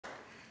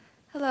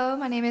Hello,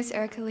 my name is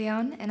Erica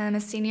Leon, and I'm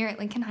a senior at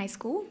Lincoln High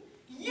School.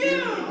 You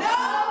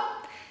know!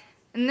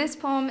 And this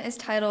poem is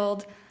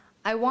titled,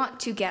 I Want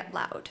to Get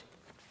Loud.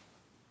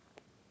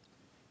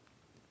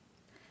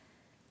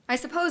 I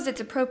suppose it's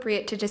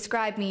appropriate to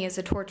describe me as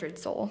a tortured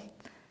soul.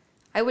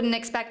 I wouldn't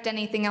expect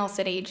anything else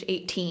at age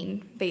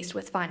 18, faced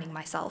with finding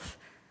myself,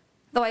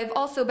 though I've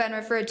also been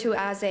referred to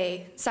as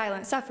a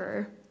silent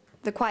sufferer,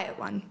 the quiet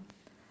one.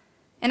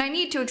 And I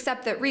need to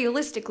accept that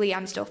realistically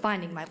I'm still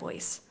finding my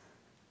voice.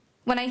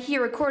 When I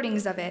hear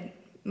recordings of it,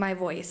 my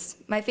voice,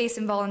 my face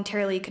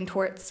involuntarily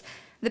contorts,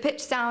 the pitch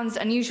sounds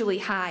unusually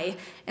high,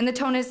 and the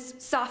tone is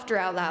softer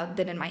out loud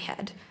than in my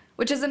head,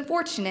 which is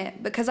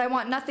unfortunate because I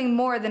want nothing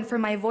more than for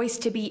my voice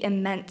to be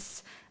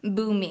immense,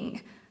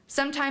 booming.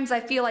 Sometimes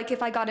I feel like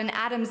if I got an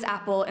Adam's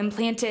apple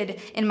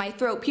implanted in my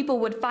throat, people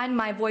would find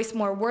my voice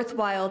more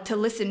worthwhile to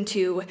listen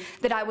to,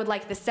 that I would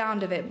like the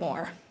sound of it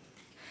more.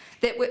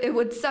 That it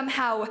would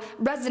somehow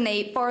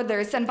resonate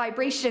farther, send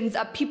vibrations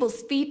up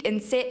people's feet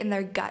and sit in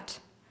their gut.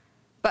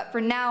 But for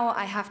now,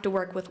 I have to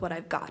work with what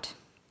I've got.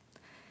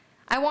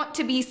 I want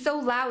to be so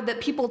loud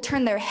that people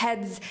turn their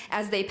heads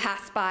as they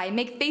pass by,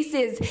 make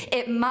faces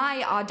at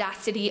my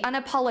audacity.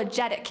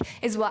 Unapologetic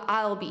is what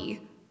I'll be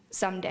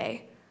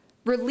someday.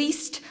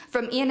 Released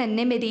from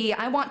anonymity,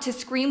 I want to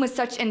scream with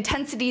such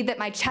intensity that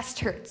my chest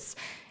hurts.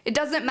 It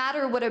doesn't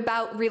matter what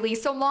about, really,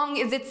 so long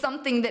as it's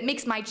something that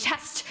makes my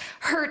chest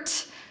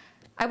hurt.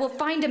 I will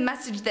find a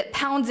message that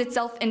pounds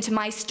itself into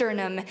my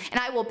sternum, and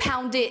I will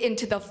pound it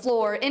into the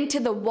floor, into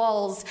the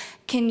walls.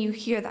 Can you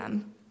hear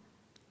them?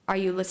 Are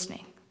you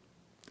listening?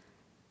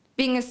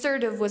 Being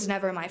assertive was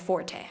never my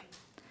forte.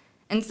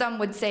 And some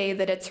would say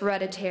that it's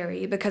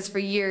hereditary because for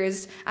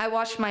years I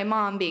watched my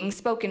mom being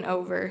spoken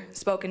over,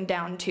 spoken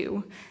down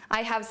to.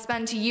 I have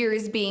spent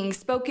years being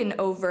spoken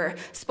over,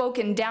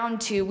 spoken down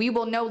to. We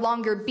will no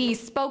longer be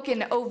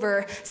spoken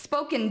over,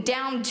 spoken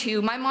down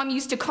to. My mom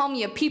used to call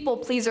me a people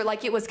pleaser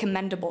like it was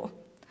commendable.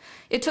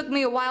 It took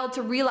me a while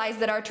to realize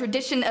that our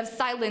tradition of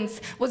silence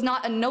was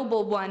not a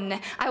noble one.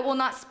 I will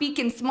not speak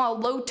in small,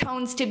 low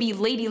tones to be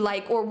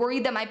ladylike or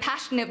worry that my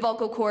passionate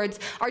vocal cords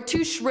are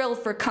too shrill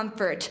for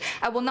comfort.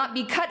 I will not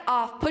be cut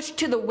off, pushed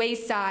to the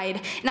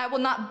wayside, and I will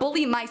not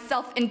bully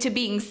myself into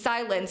being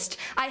silenced.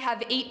 I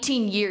have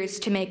 18 years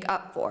to make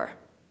up for.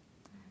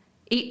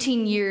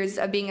 18 years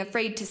of being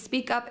afraid to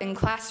speak up in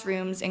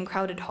classrooms and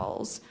crowded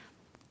halls,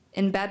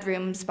 in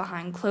bedrooms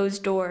behind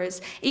closed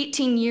doors,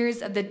 18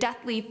 years of the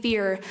deathly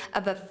fear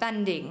of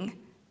offending,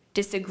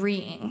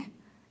 disagreeing.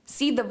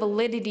 See the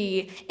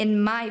validity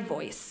in my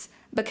voice,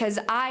 because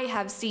I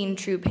have seen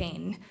true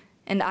pain,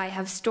 and I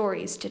have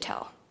stories to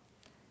tell.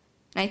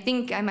 And I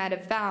think I might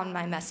have found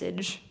my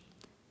message,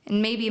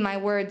 and maybe my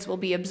words will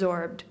be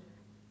absorbed.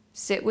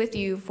 Sit with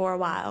you for a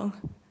while,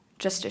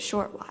 just a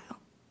short while.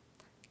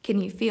 Can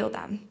you feel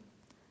them?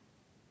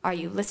 Are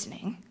you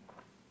listening?